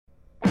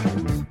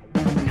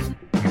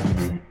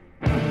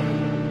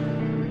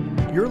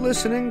You're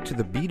listening to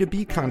the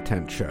B2B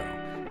Content Show,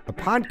 a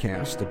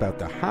podcast about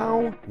the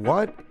how,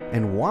 what,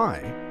 and why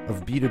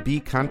of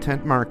B2B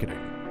content marketing.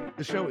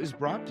 The show is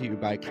brought to you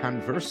by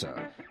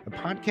Conversa, a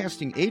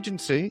podcasting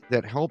agency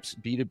that helps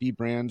B2B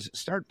brands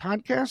start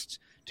podcasts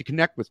to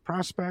connect with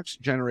prospects,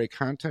 generate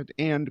content,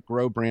 and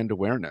grow brand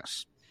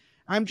awareness.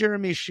 I'm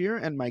Jeremy Shear,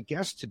 and my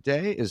guest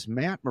today is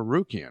Matt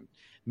Morookian.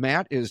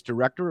 Matt is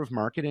Director of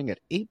Marketing at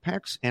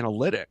Apex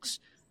Analytics,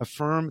 a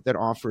firm that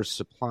offers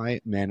supply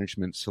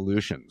management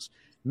solutions.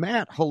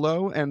 Matt,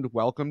 hello and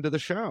welcome to the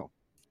show.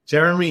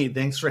 Jeremy,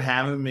 thanks for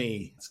having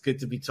me. It's good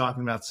to be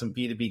talking about some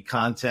B2B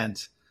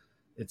content.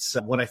 It's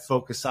what I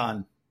focus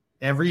on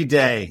every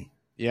day.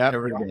 Yeah,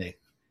 every day.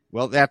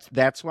 Well,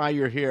 that's why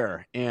you're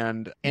here.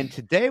 And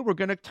today we're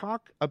going to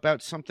talk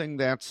about something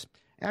that's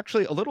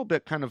actually a little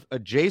bit kind of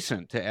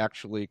adjacent to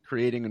actually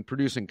creating and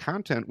producing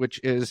content, which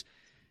is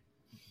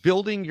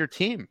building your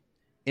team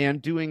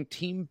and doing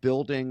team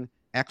building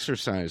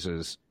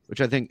exercises, which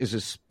I think is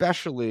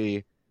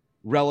especially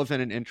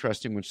relevant and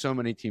interesting when so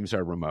many teams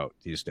are remote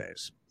these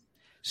days.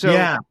 So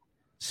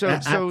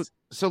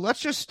let's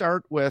just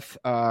start with,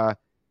 and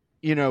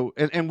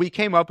we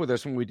came up with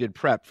this when we did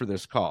prep for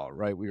this call,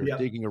 right? We were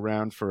digging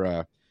around for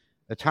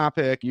a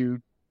topic.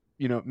 You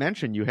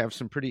mentioned you have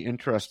some pretty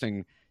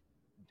interesting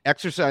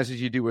exercises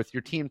you do with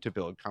your team to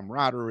build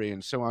camaraderie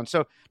and so on.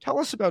 So tell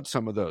us about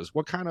some of those.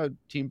 What kind of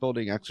team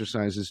building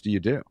exercises do you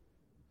do?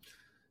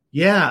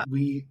 Yeah,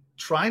 we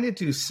try to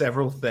do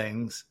several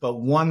things, but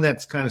one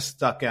that's kind of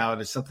stuck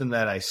out is something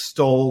that I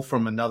stole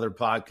from another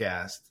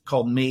podcast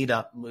called Made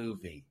Up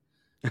Movie.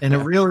 And it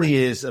really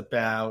is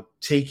about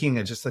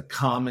taking just a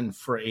common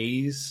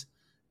phrase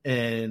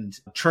and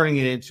turning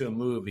it into a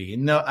movie.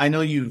 And I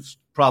know you've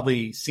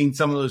probably seen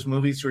some of those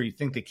movies where you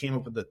think they came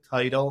up with the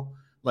title,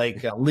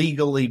 like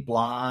Legally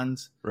Blonde,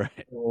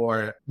 right?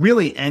 Or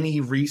really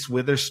any Reese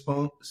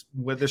Witherspoon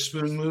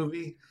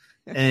movie.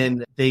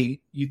 And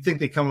you think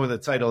they come up with a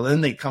title, then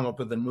they come up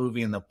with a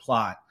movie and the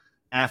plot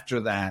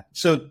after that.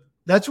 So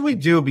that's what we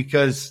do,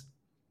 because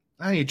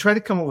you try to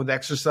come up with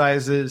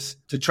exercises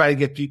to try to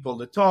get people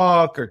to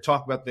talk or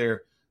talk about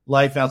their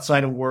life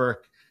outside of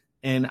work.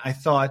 And I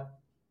thought,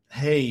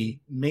 hey,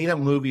 Made Up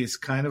Movie is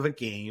kind of a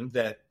game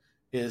that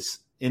is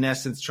in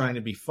essence trying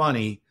to be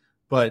funny,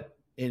 but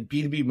in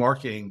B2B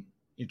marketing,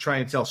 you're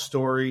trying to tell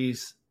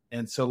stories.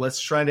 And so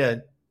let's try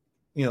to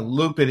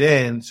loop it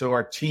in so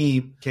our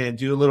team can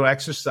do a little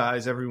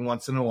exercise every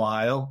once in a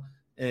while.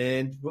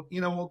 And,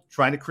 we'll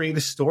try to create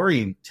a story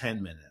in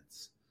 10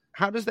 minutes.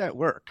 How does that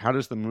work? How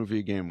does the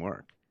movie game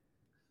work?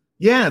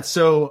 Yeah,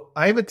 so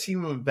I have a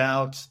team of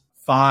about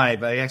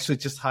 5. I actually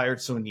just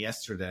hired someone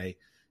yesterday.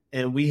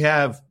 And we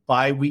have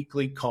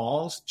bi-weekly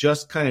calls,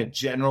 just kind of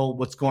general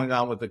what's going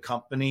on with the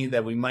company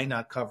that we might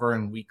not cover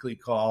in weekly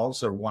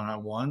calls or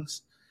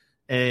one-on-ones.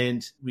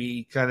 And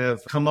we kind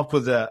of come up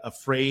with a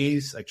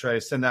phrase. I try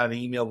to send out an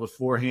email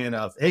beforehand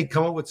of, hey,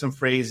 come up with some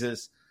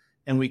phrases.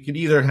 And we could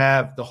either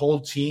have the whole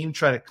team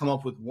try to come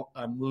up with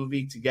a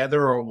movie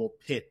together, or we'll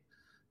pit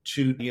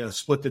to,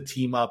 split the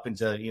team up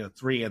into,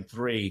 3 and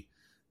 3.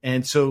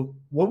 And so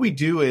what we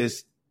do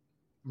is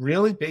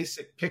really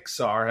basic.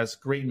 Pixar has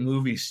great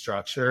movie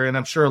structure. And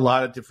I'm sure a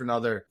lot of different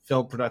other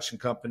film production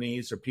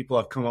companies or people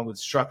have come up with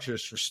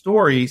structures for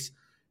stories.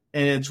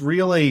 And it's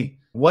really,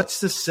 what's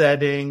the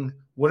setting?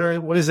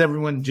 What is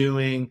everyone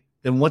doing?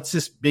 Then what's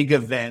this big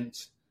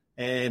event?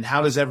 And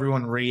how does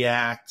everyone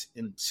react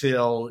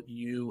until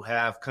you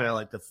have kind of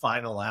like the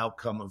final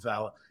outcome of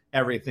how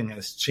everything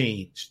has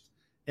changed?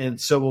 And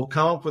so we'll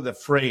come up with a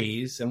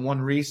phrase. And one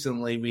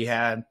recently we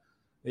had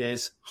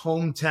is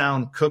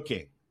hometown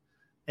cooking.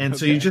 And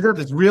so you just have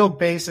this real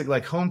basic,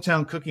 like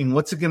hometown cooking.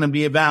 What's it going to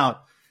be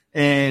about?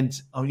 And,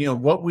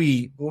 what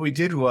we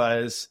did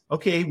was,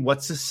 okay,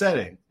 what's the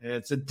setting?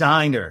 It's a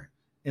diner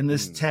in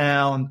this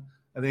town.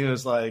 I think it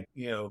was like,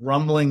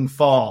 Rumbling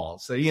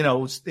Falls. So,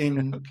 it's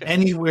in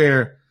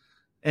anywhere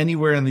in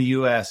the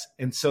U.S.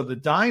 And so the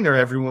diner,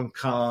 everyone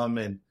come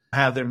and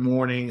have their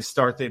morning,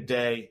 start their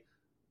day.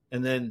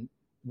 And then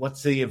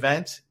what's the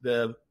event?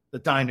 The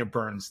diner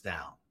burns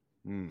down.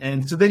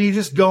 And so then you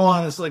just go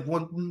on. It's like,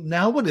 well,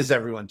 now what is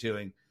everyone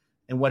doing?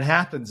 And what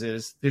happens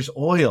is there's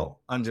oil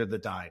under the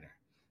diner.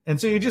 And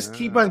so you just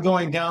keep on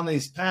going down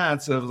these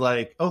paths of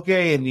like,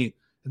 okay, and you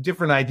have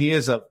different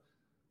ideas of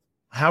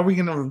how are we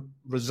going to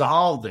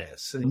resolve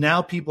this? And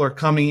now people are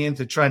coming in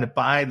to try to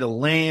buy the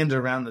land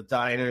around the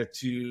diner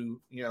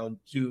to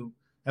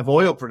have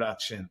oil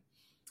production.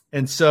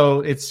 And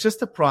so it's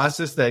just a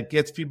process that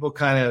gets people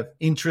kind of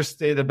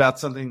interested about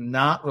something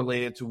not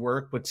related to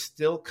work, but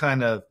still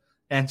kind of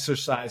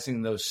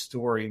exercising those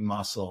story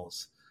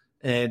muscles.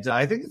 And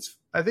I think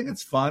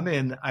it's fun.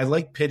 And I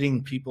like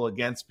pitting people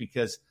against,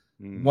 because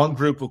one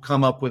group will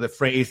come up with a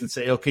phrase and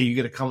say, okay, you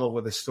got to come up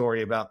with a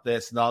story about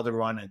this, and the other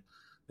one. And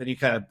then you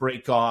kind of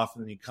break off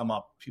and you come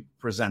up, people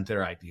present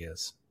their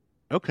ideas.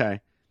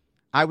 Okay.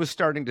 I was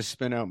starting to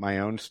spin out my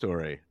own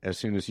story as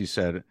soon as you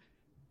said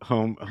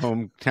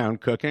hometown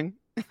cooking,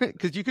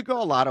 because you could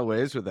go a lot of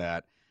ways with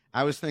that.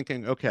 I was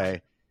thinking,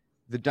 okay,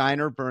 the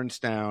diner burns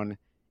down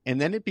And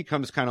then it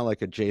becomes kind of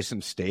like a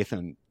Jason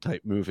Statham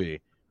type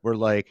movie where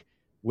like,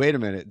 wait a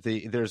minute,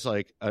 there's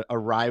like a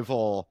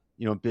rival,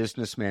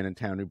 businessman in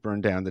town who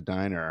burned down the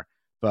diner,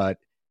 but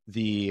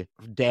the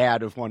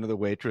dad of one of the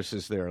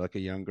waitresses there, like a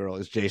young girl,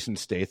 is Jason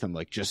Statham,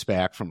 like just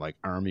back from like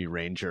Army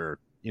Ranger,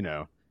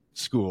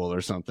 school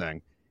or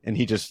something. And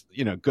he just,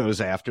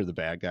 goes after the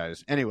bad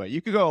guys. Anyway,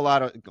 you could go a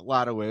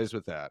lot of ways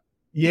with that.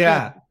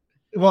 Yeah.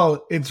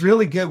 Well, it's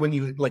really good when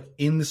you like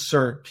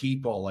insert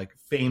people like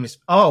famous.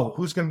 Oh,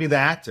 who's going to be the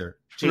actor?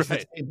 Jason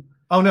Right. Statham.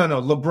 Oh, no.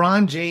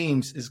 LeBron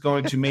James is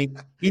going to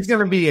he's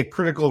going to be a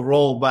critical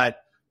role,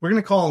 but we're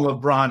going to call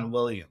him LeBron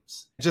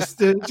Williams just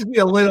to be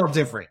a little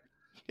different,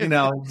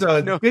 So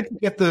it's good to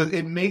get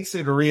it makes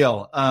it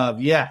real.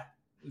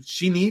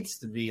 She needs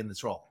to be in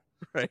this role.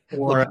 Right.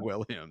 Or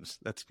Williams.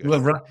 That's good.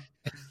 LeBron.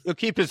 He'll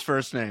keep his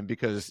first name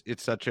because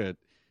it's such a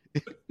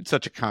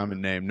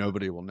common name.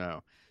 Nobody will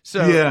know.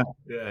 So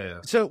yeah.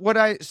 So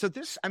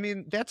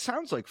that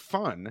sounds like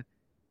fun.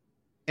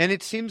 And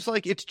it seems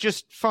like it's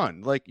just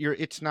fun. Like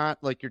it's not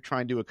like you're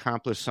trying to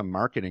accomplish some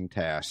marketing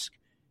task.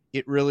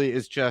 It really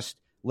is just,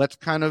 let's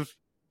kind of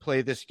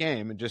play this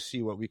game and just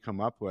see what we come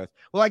up with.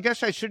 Well, I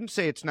guess I shouldn't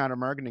say it's not a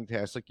marketing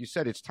task. Like you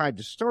said, it's tied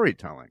to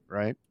storytelling,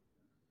 right?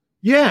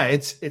 Yeah,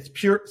 it's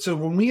pure. So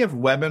when we have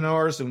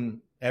webinars,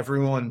 and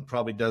everyone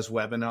probably does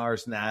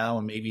webinars now,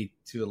 and maybe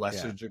to a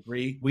lesser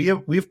degree, we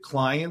have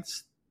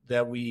clients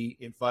that we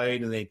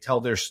invite and they tell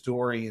their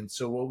story. And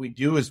so what we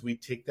do is we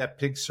take that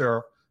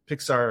Pixar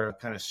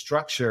kind of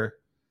structure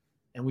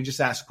and we just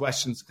ask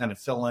questions to kind of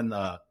fill in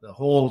the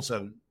holes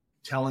of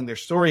telling their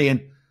story.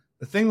 And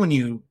the thing when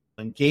you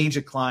engage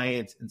a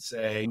client and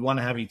say, we want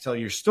to have you tell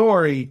your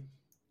story,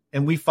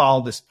 and we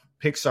follow this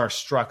Pixar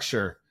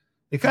structure,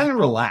 they kind of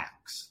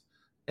relax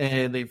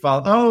and they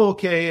follow, oh,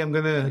 okay, I'm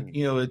going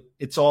to,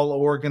 it's all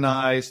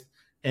organized.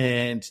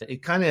 And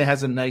it kind of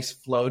has a nice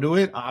flow to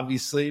it,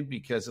 obviously,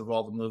 because of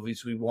all the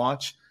movies we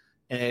watch.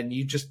 And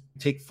you just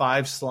take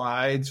 5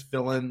 slides,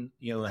 fill in,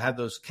 have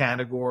those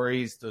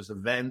categories, those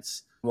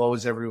events. What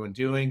was everyone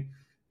doing?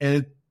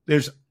 And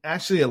there's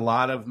actually a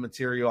lot of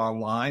material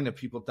online of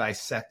people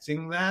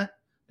dissecting that.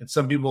 And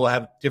some people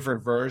have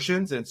different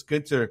versions. And it's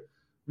good to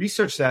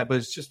research that. But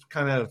it's just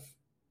kind of,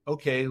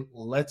 okay,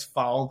 let's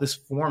follow this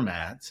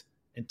format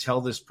and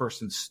tell this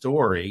person's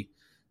story.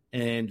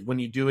 And when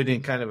you do it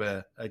in kind of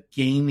a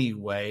gamey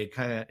way,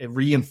 it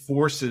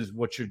reinforces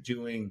what you're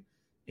doing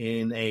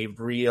in a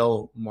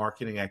real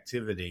marketing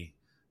activity.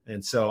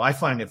 And so I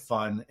find it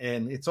fun.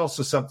 And it's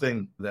also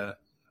something that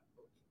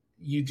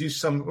you do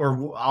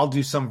or I'll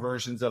do some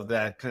versions of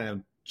that kind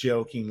of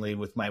jokingly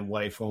with my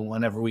wife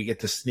whenever we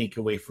get to sneak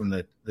away from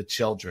the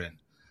children,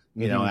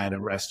 at a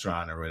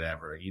restaurant or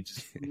whatever. You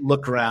just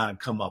look around and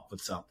come up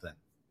with something.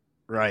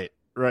 Right.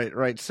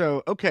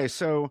 So, okay.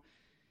 So,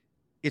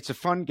 it's a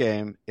fun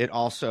game. It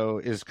also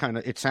is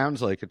it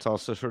sounds like it's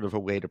also sort of a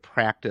way to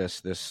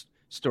practice this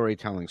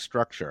storytelling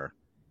structure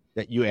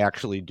that you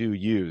actually do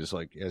use,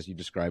 like as you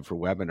described for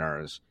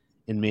webinars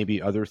and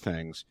maybe other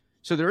things.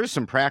 So there is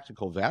some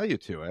practical value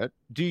to it.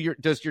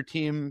 Does your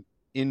team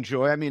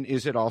enjoy? I mean,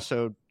 is it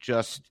also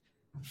just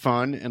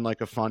fun and like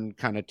a fun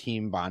kind of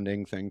team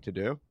bonding thing to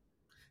do?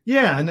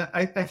 Yeah. And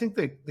I think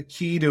the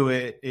key to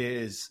it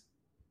is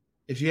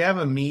if you have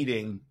a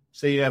meeting,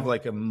 say you have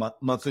like a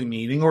monthly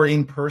meeting or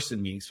in-person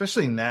meeting,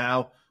 especially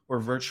now or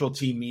virtual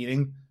team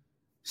meeting,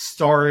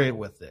 start it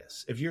with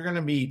this. If you're going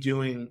to be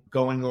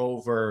going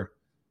over,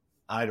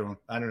 I don't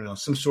know,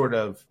 some sort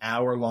of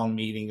hour-long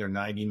meeting or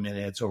 90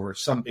 minutes over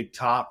some big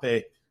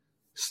topic,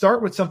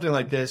 start with something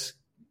like this.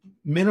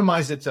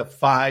 Minimize it to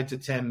 5 to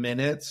 10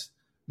 minutes.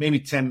 Maybe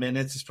 10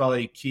 minutes is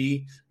probably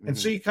key. Mm-hmm. And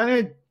so you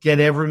kind of get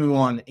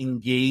everyone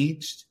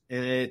engaged,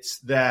 and it's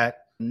that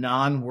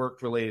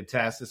non-work related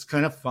tasks. It's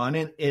kind of fun,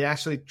 and it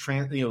actually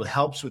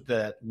helps with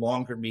that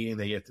longer meeting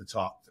that you have to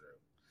talk through.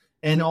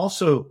 And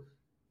also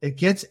it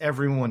gets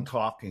everyone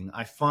talking.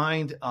 I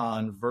find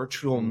on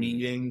virtual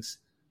meetings,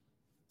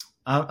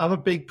 I'm a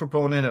big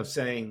proponent of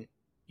saying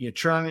you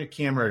turn on your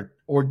camera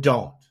or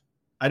don't.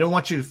 I don't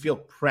want you to feel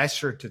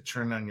pressure to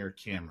turn on your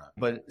camera,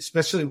 but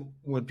especially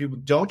when people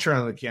don't turn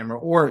on the camera,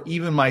 or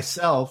even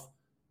myself,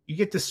 you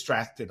get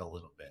distracted a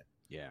little bit.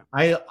 Yeah.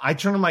 I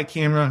turn on my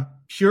camera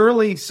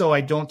purely so I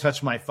don't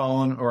touch my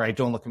phone or I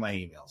don't look at my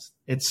emails.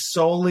 It's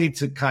solely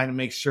to kind of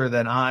make sure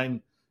that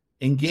I'm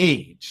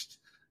engaged.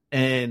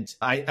 And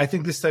I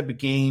think this type of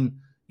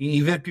game,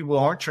 even if people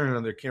aren't turning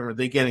on their camera,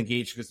 they get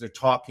engaged because they're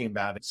talking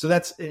about it. So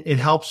it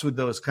helps with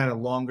those kind of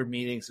longer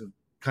meetings of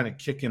kind of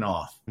kicking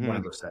off one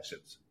of those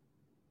sessions.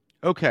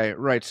 Okay,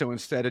 right. So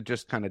instead of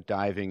just kind of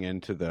diving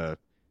into the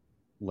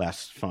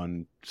less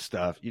fun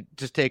stuff, you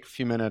just take a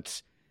few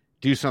minutes,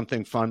 do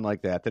something fun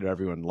like that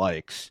everyone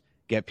likes,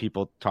 get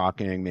people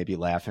talking, maybe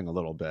laughing a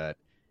little bit,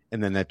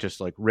 and then that just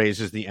like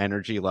raises the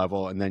energy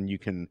level, and then you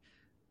can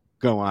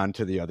go on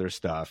to the other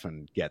stuff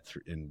and get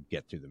through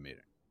the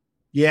meeting.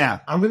 Yeah,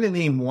 I'm going to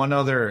name one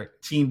other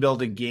team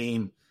building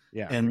game.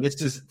 Yeah, and this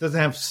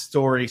doesn't have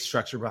story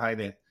structure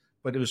behind it,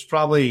 but it was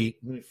probably,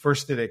 when we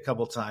first did it a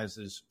couple of times,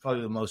 it was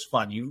probably the most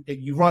fun.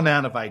 You run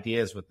out of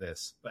ideas with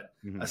this, but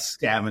a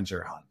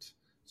scavenger hunt.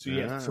 So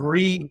you have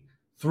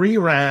three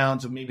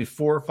rounds of maybe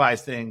 4 or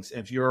 5 things.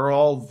 And if you're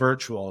all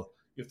virtual,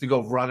 you have to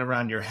go run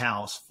around your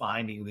house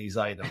finding these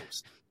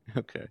items.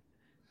 Okay.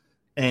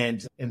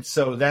 And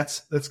so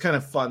that's kind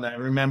of fun. I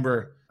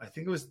remember, I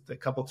think it was a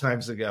couple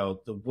times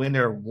ago, the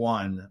winner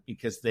won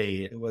because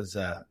it was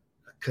a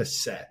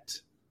cassette.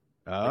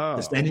 Oh.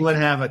 Does anyone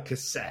have a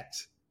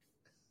cassette?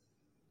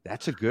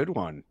 That's a good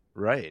one.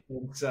 Right.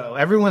 And so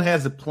everyone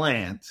has a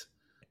plant.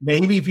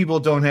 Maybe people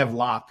don't have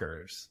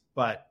lockers,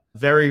 but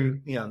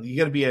you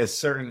got to be a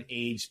certain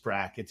age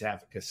bracket to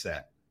have a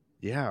cassette.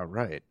 Yeah,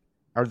 right.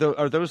 Are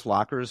those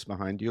lockers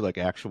behind you, like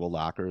actual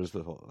lockers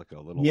with like a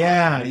little?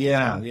 Yeah, locker?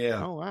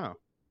 yeah. Oh, wow.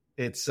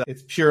 It's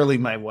purely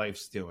my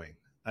wife's doing.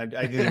 I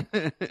didn't.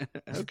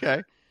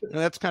 Okay. No,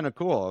 that's kind of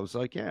cool. I was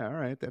like, yeah, all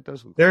right. That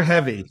does. They're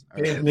heavy.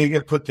 Right. They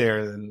get put there,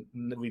 and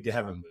we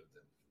haven't moved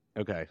them.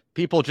 Okay.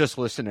 People just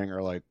listening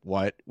are like,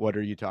 what? What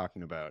are you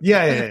talking about?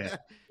 Yeah.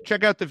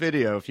 Check out the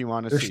video if you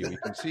want to see. We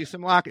can see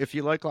some if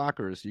you like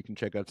lockers, you can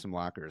check out some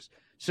lockers.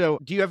 So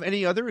do you have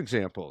any other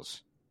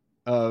examples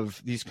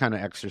of these kind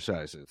of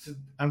exercises?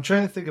 I'm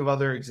trying to think of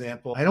other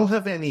examples. I don't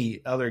have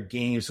any other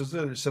games. Those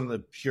are some of the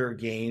pure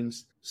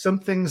games. Some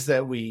things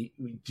that we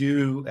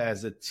do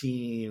as a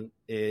team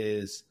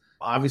is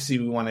obviously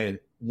we want to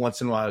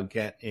once in a while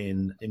get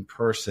in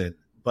person,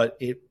 but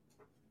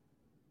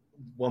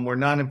when we're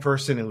not in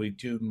person and we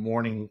do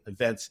morning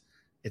events,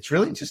 it's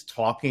really just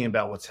talking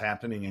about what's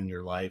happening in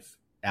your life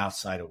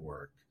outside of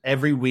work.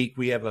 Every week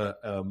we have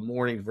a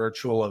morning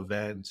virtual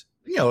event.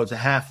 It's a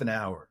half an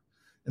hour.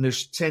 And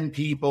there's 10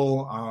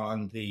 people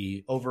on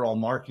the overall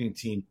marketing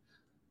team.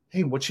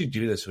 Hey, what you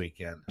do this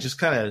weekend? Just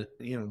kind of,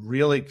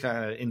 really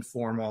kind of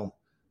informal.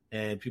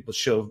 And people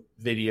show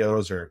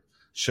videos or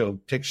show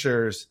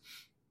pictures.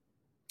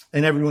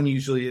 And everyone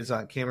usually is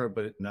on camera,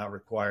 but not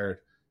required.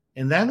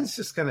 And that is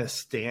just kind of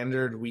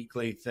standard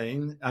weekly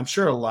thing. I'm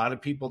sure a lot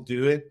of people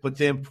do it, but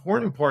the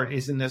important part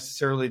isn't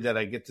necessarily that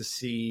I get to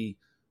see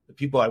the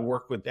people I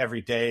work with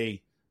every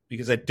day,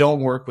 because I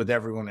don't work with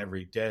everyone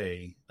every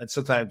day. And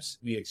sometimes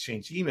we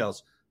exchange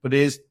emails, but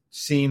it is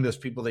seeing those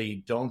people that you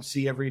don't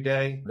see every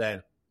day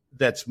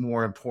that's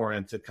more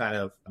important to kind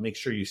of make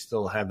sure you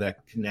still have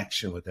that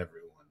connection with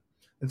everyone.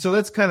 And so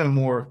that's kind of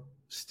more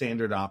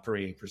standard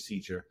operating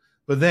procedure.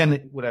 But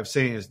then what I'm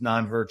saying is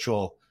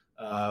non-virtual,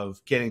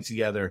 of getting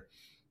together,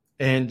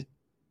 and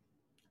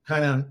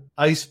kind of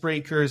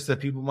icebreakers that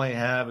people might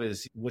have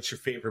is, what's your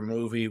favorite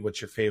movie?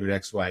 What's your favorite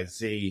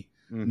XYZ?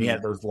 Mm-hmm. And you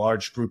have those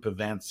large group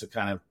events to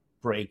kind of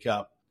break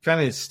up. Kind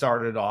of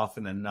started off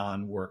in a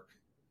non-work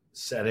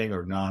setting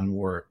or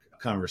non-work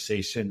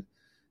conversation.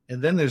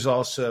 And then there's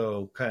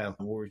also kind of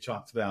what we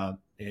talked about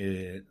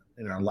in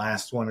our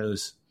last one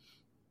is,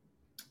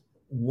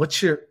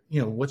 what's your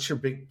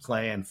big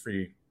plan for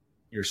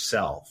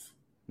yourself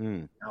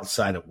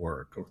outside of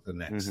work over the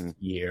next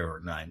year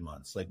or 9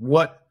 months? Like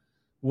what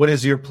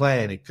is your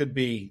plan? It could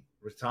be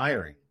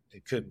retiring.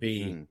 It could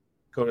be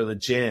go to the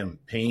gym,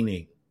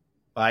 painting,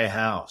 buy a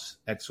house,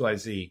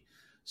 XYZ.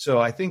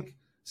 So I think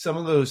some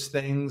of those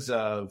things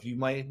you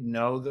might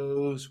know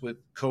those with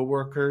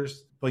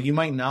coworkers, but you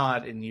might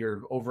not in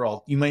your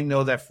overall. You might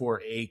know that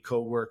for a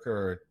coworker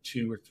or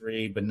 2 or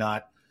 3, but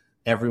not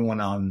everyone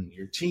on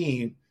your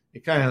team.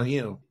 It kind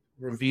of,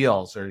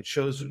 reveals or it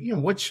shows,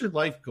 what's your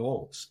life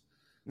goals?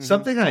 Mm-hmm.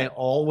 Something I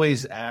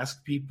always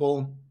ask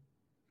people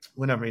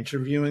when I'm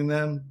interviewing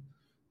them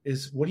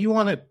is, what do you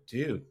want to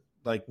do?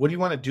 Like, what do you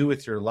want to do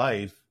with your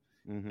life?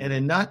 Mm-hmm. And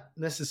then not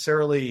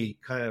necessarily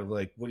kind of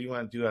like, what do you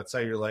want to do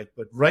outside your life?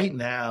 But right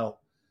now,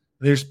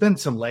 there's been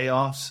some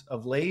layoffs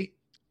of late.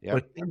 Yep.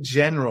 But in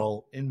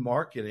general, in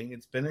marketing,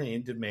 it's been an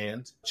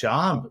in-demand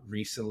job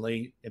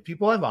recently. And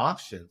people have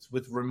options.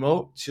 With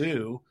remote,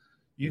 too,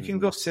 you can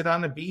go sit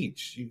on the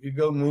beach. You could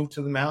go move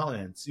to the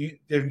mountains.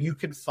 You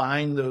can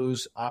find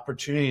those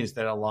opportunities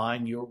that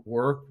align your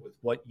work with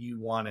what you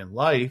want in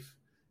life.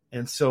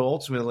 And so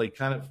ultimately,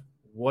 kind of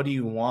what do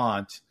you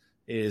want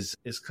is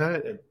kind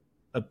of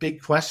a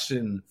big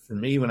question for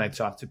me when I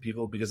talk to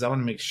people, because I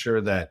want to make sure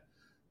that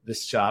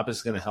this job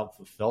is going to help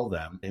fulfill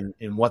them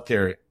in what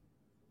they're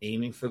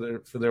aiming for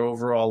their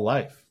overall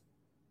life.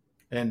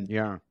 And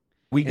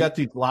we got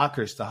these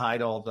lockers to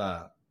hide all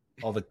the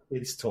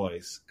kids'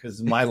 toys,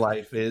 because my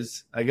life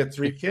is, I got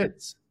 3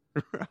 kids.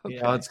 Okay.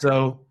 And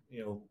so,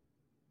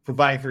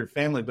 provide for your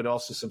family, but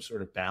also some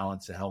sort of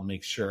balance to help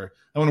make sure.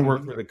 I want to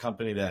work with a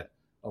company that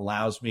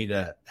allows me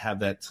to have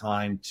that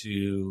time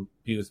to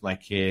be with my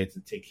kids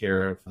and take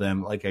care of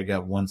them. Like, I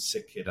got one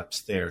sick kid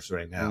upstairs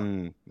right now.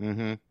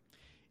 Mm-hmm.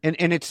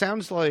 And it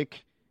sounds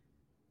like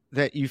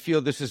that you feel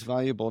this is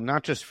valuable,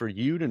 not just for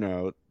you to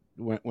know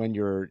when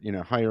you're,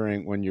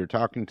 hiring, when you're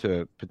talking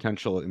to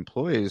potential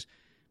employees,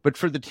 but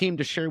for the team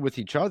to share with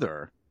each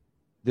other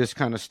this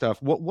kind of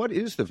stuff. What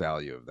is the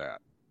value of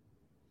that?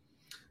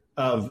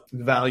 Of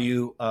the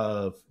value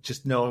of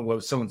just knowing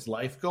what someone's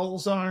life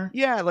goals are?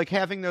 Yeah, like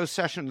having those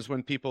sessions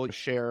when people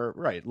share,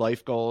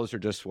 life goals or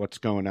just what's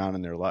going on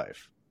in their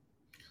life.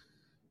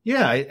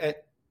 Yeah,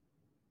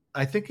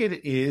 I think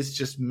it is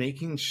just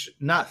making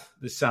not,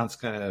 this sounds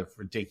kind of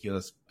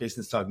ridiculous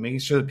business talk, making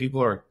sure that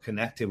people are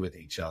connected with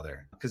each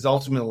other. Because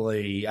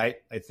ultimately, I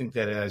think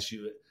that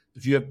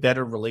if you have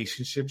better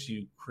relationships,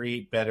 you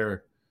create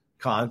better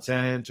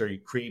content or you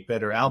create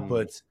better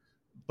outputs,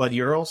 but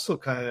you're also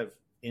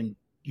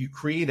you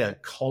create a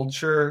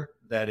culture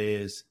that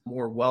is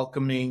more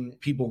welcoming.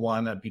 People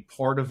want to be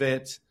part of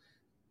it.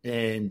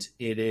 And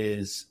it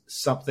is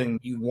something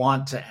you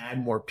want to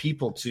add more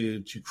people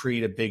to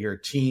create a bigger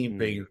team,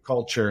 bigger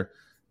culture.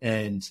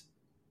 And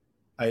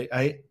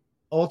I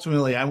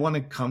ultimately, I want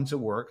to come to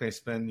work. I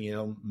spend,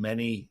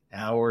 many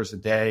hours a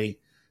day,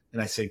 and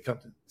I say, come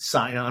to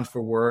sign on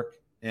for work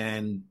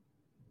and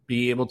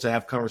be able to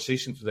have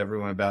conversations with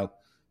everyone about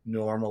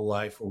normal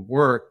life or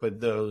work. But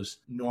those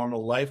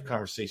normal life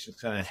conversations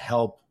kind of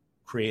help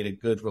create a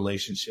good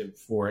relationship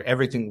for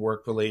everything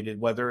work related,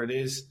 whether it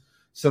is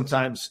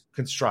sometimes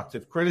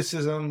constructive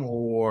criticism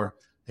or,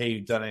 hey,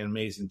 you've done an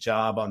amazing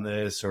job on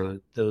this, or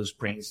those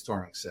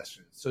brainstorming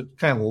sessions. So it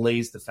kind of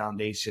lays the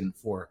foundation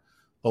for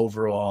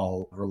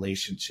overall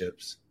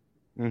relationships.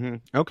 Mm-hmm.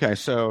 Okay.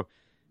 So,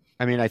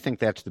 I think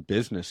that's the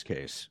business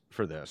case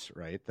for this,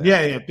 right?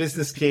 Yeah.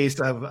 Business case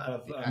of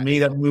a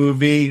made up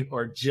movie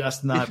or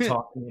just not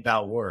talking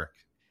about work.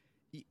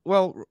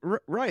 Well,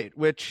 right.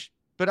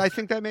 But I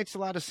think that makes a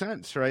lot of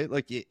sense, right?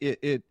 Like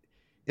it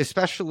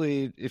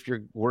especially if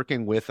you're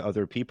working with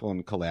other people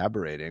and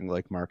collaborating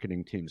like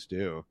marketing teams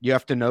do. You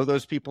have to know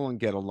those people and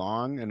get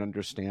along and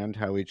understand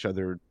how each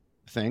other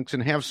thinks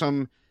and have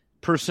some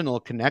personal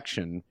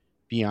connection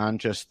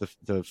beyond just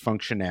the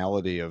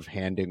functionality of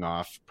handing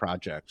off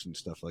projects and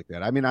stuff like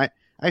that.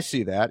 I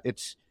see that.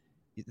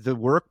 The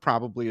work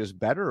probably is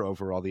better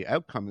overall. The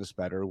outcome is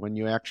better when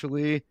you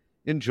actually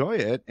enjoy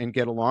it and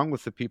get along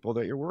with the people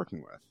that you're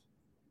working with.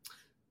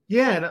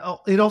 Yeah,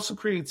 it also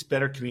creates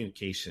better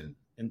communication.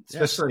 And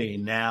especially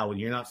now when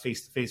you're not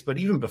face-to-face, but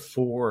even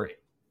before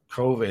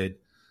COVID,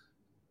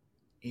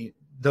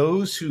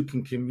 those who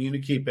can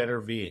communicate better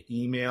via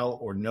email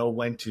or know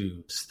when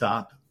to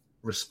stop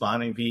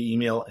responding via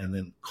email and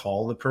then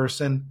call the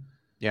person,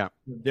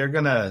 they're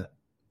going to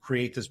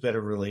create those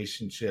better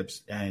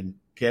relationships and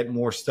get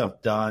more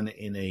stuff done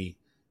in a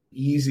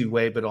easy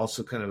way, but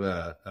also kind of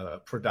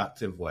a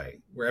productive way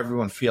where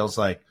everyone feels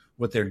like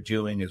what they're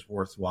doing is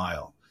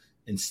worthwhile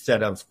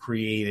instead of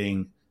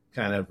creating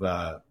kind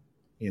of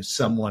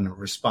someone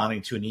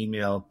responding to an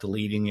email,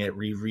 deleting it,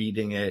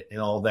 rereading it, and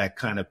all that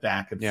kind of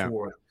back and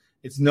forth.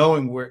 It's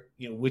knowing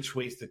which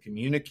ways to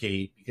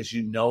communicate because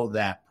you know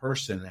that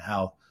person and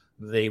how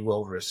they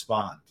will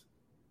respond.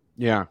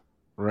 Yeah,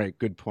 right.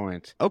 Good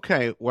point.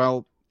 Okay,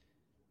 well,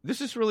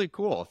 this is really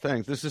cool.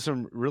 Thanks. This is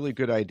some really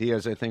good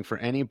ideas, I think, for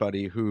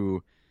anybody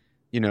who,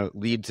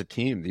 leads a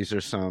team. These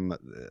are some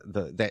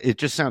that it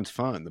just sounds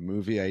fun. The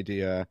movie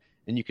idea,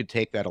 and you could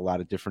take that a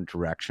lot of different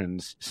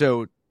directions.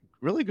 So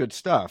really good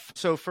stuff.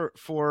 So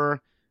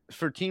for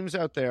teams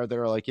out there that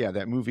are like, yeah,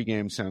 that movie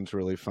game sounds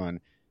really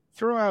fun,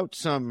 throw out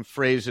some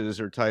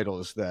phrases or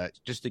titles that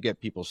just to get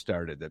people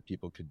started that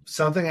people could.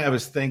 Something I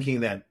was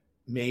thinking that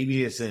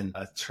maybe isn't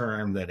a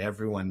term that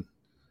everyone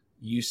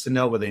used to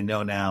know, but they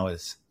know now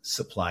is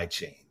supply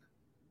chain.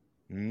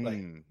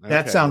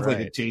 That sounds like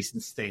a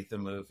Jason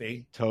Statham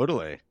movie.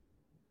 Totally.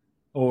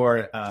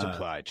 Or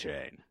supply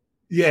chain.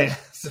 Yeah,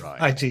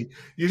 supply chain.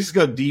 You just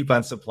go deep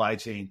on supply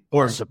chain.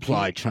 Or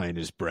supply chain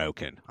is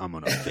broken. I'm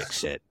going to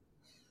fix it.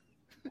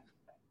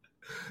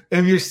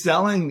 If you're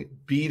selling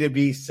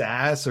B2B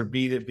SaaS or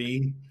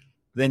B2B,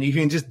 then you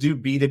can just do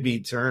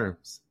B2B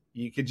terms.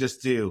 You could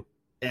just do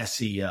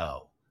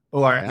SEO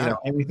or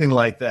anything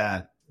like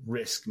that.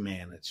 Risk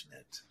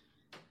management.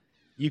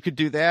 You could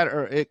do that,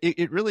 or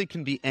it really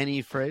can be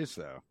any phrase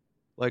though.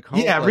 Like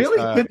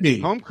could be.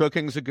 Home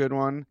cooking's a good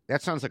one.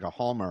 That sounds like a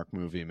Hallmark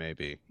movie,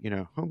 maybe.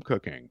 Home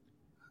cooking,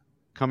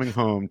 coming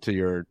home to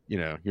your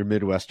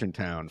Midwestern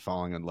town,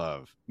 falling in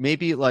love.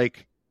 Maybe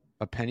like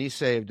a penny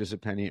saved is a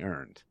penny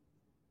earned.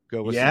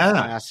 Go with some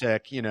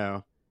classic,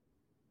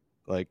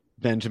 like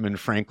Benjamin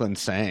Franklin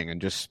saying, and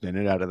just spin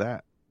it out of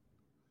that.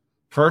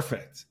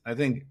 Perfect. I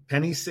think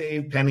penny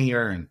saved, penny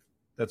earned.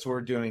 That's what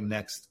we're doing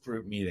next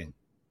group meeting.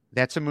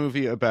 That's a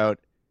movie about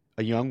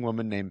a young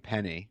woman named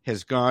Penny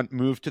has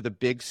moved to the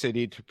big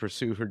city to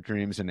pursue her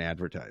dreams in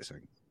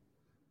advertising.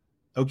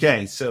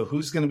 Okay, so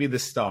who's going to be the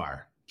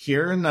star?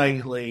 Keira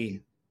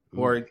Knightley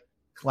or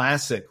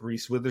classic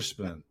Reese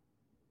Witherspoon?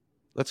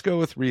 Let's go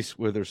with Reese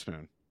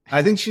Witherspoon.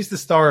 I think she's the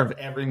star of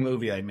every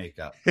movie I make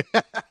up.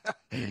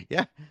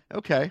 Yeah,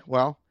 okay.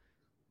 Well,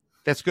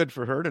 that's good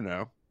for her to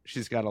know.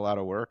 She's got a lot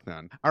of work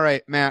done. All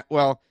right, Matt.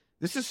 Well,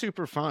 this is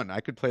super fun. I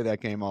could play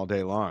that game all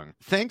day long.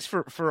 Thanks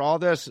for all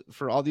this,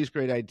 for all these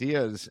great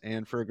ideas,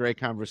 and for a great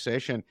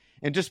conversation.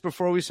 And just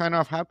before we sign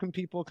off, how can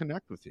people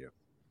connect with you?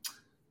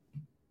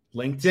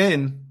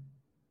 LinkedIn.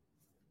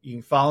 You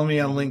can follow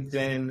me on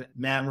LinkedIn,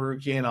 Matt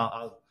Morookian.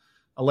 I'll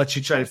let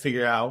you try to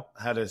figure out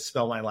how to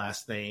spell my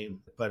last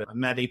name. But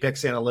I'm at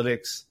Apex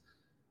Analytics.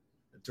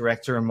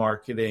 director of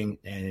marketing.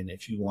 And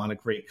if you want a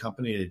great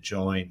company to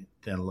join,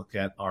 then look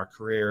at our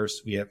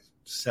careers. We have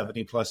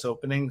 70 plus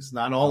openings,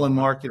 not all in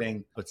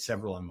marketing, but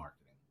several in marketing.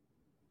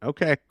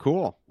 Okay,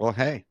 cool. Well,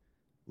 hey,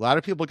 a lot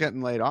of people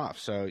getting laid off.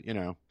 So,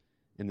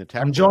 in the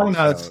tech join world,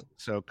 us.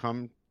 So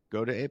come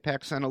go to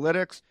Apex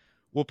Analytics.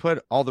 We'll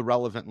put all the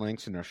relevant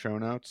links in our show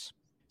notes.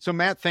 So,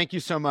 Matt, thank you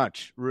so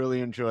much.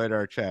 Really enjoyed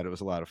our chat. It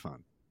was a lot of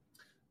fun.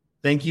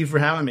 Thank you for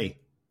having me.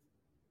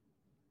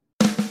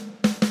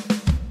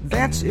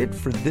 That's it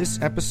for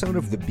this episode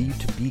of the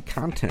B2B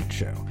Content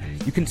Show.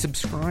 You can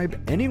subscribe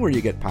anywhere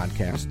you get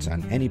podcasts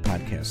on any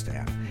podcast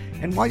app.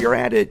 And while you're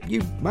at it,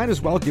 you might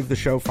as well give the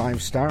show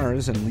 5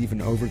 stars and leave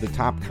an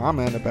over-the-top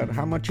comment about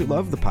how much you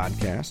love the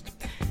podcast.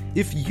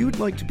 If you'd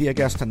like to be a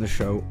guest on the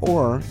show,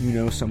 or you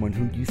know someone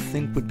who you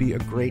think would be a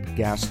great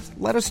guest,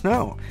 let us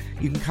know.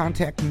 You can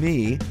contact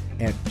me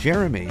at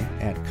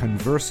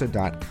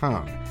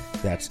jeremy@conversa.com.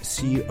 That's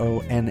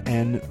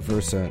CONN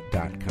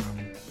Versa.com.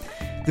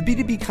 The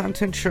B2B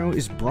Content Show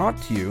is brought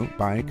to you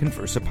by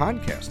Conversa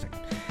Podcasting.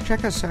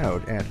 Check us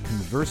out at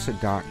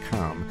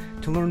conversa.com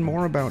to learn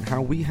more about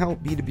how we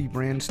help B2B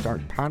brands start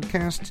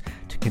podcasts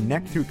to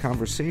connect through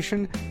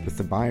conversation with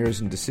the buyers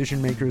and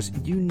decision makers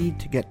you need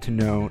to get to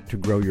know to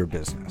grow your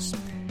business.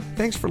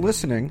 Thanks for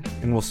listening,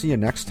 and we'll see you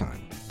next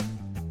time.